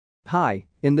Hi,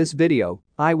 in this video,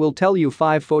 I will tell you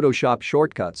 5 Photoshop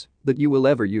shortcuts that you will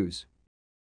ever use.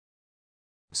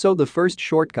 So the first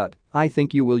shortcut I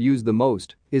think you will use the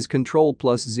most is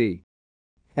Ctrl+Z.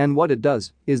 And what it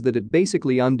does is that it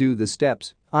basically undo the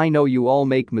steps. I know you all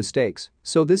make mistakes,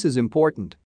 so this is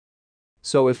important.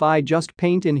 So if I just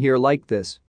paint in here like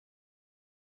this,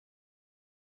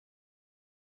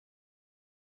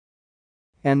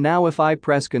 and now if I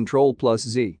press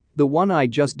Ctrl+Z, the one I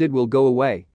just did will go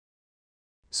away.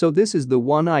 So this is the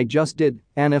one I just did,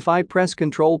 and if I press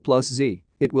Ctrl+Z,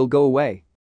 it will go away.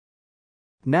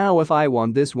 Now if I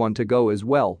want this one to go as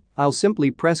well, I'll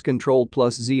simply press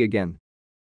Ctrl+Z again.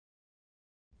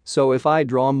 So if I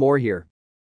draw more here,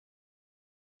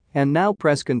 and now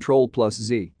press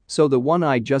Ctrl+Z, so the one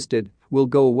I just did will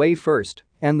go away first,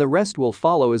 and the rest will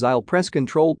follow as I'll press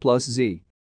Ctrl+Z.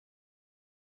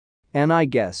 And I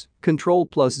guess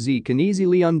Ctrl+Z can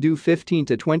easily undo 15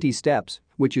 to 20 steps,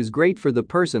 which is great for the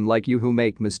person like you who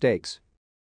make mistakes.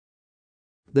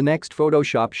 The next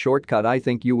Photoshop shortcut I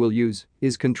think you will use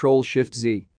is Ctrl Shift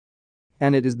Z.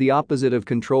 And it is the opposite of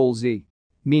Ctrl Z,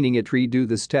 meaning it redo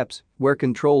the steps, where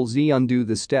Ctrl Z undo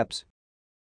the steps.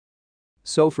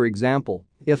 So for example,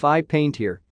 if I paint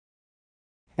here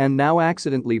and now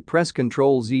accidentally press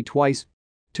Ctrl Z twice,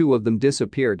 2 of them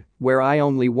disappeared where I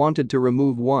only wanted to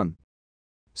remove 1.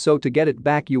 So to get it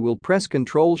back you will press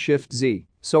Ctrl Shift Z,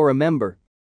 so remember,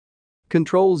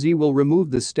 Ctrl Z will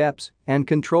remove the steps and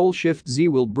Ctrl Shift Z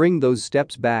will bring those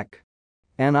steps back.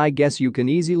 And I guess you can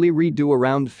easily redo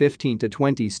around 15 to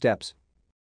 20 steps.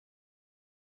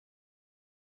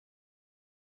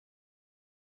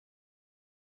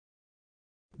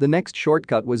 The next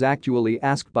shortcut was actually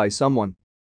asked by someone,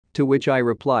 to which I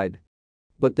replied.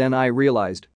 But then I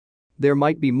realized there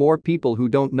might be more people who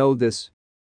don't know this,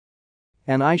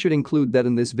 and I should include that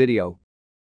in this video.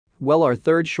 Well, our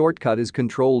third shortcut is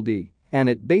Ctrl D, and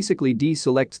it basically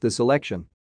deselects the selection.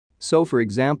 So for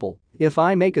example, if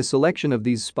I make a selection of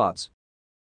these spots,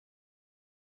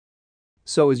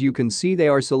 so as you can see they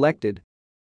are selected.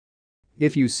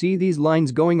 If you see these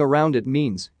lines going around, it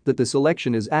means that the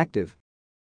selection is active.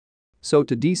 So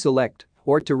to deselect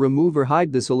or to remove or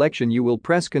hide the selection you will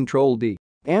press Ctrl D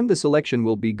and the selection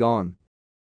will be gone.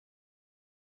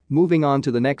 Moving on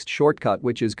to the next shortcut,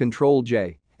 which is Ctrl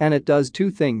J, and it does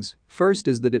 2 things. First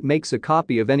is that it makes a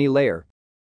copy of any layer.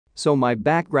 So my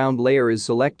background layer is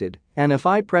selected, and if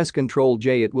I press Ctrl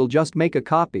J it will just make a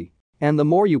copy, and the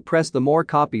more you press the more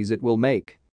copies it will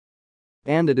make.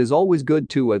 And it is always good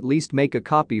to at least make a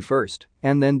copy first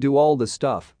and then do all the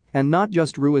stuff and not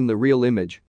just ruin the real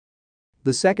image.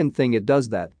 The second thing it does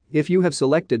that if you have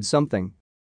selected something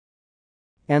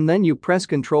and then you press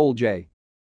Ctrl J,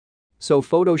 so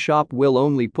Photoshop will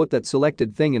only put that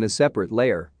selected thing in a separate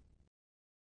layer.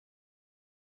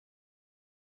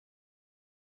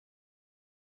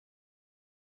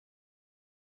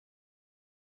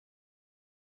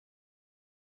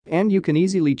 And you can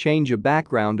easily change a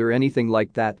background or anything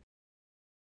like that.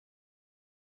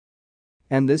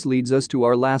 And this leads us to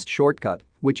our last shortcut,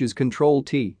 which is Ctrl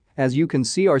T. As you can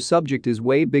see, our subject is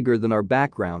way bigger than our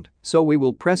background, so we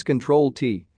will press Ctrl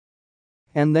T.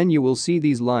 And then you will see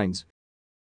these lines,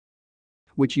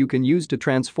 which you can use to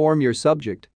transform your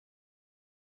subject.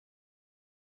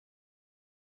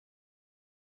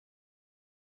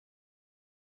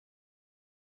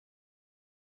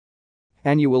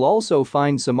 And you will also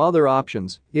find some other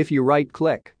options if you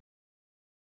right-click,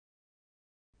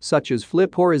 such as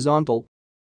flip horizontal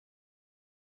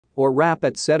or wrap,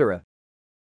 etc.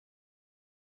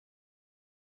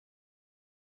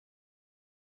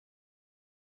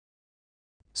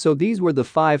 So these were the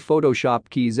 5 Photoshop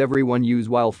keys everyone use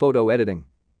while photo editing.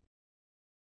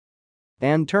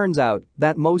 And turns out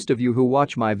that most of you who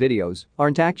watch my videos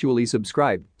aren't actually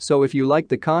subscribed, so if you like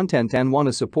the content and want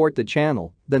to support the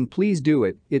channel, then please do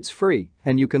it. It's free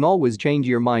and you can always change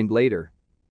your mind later.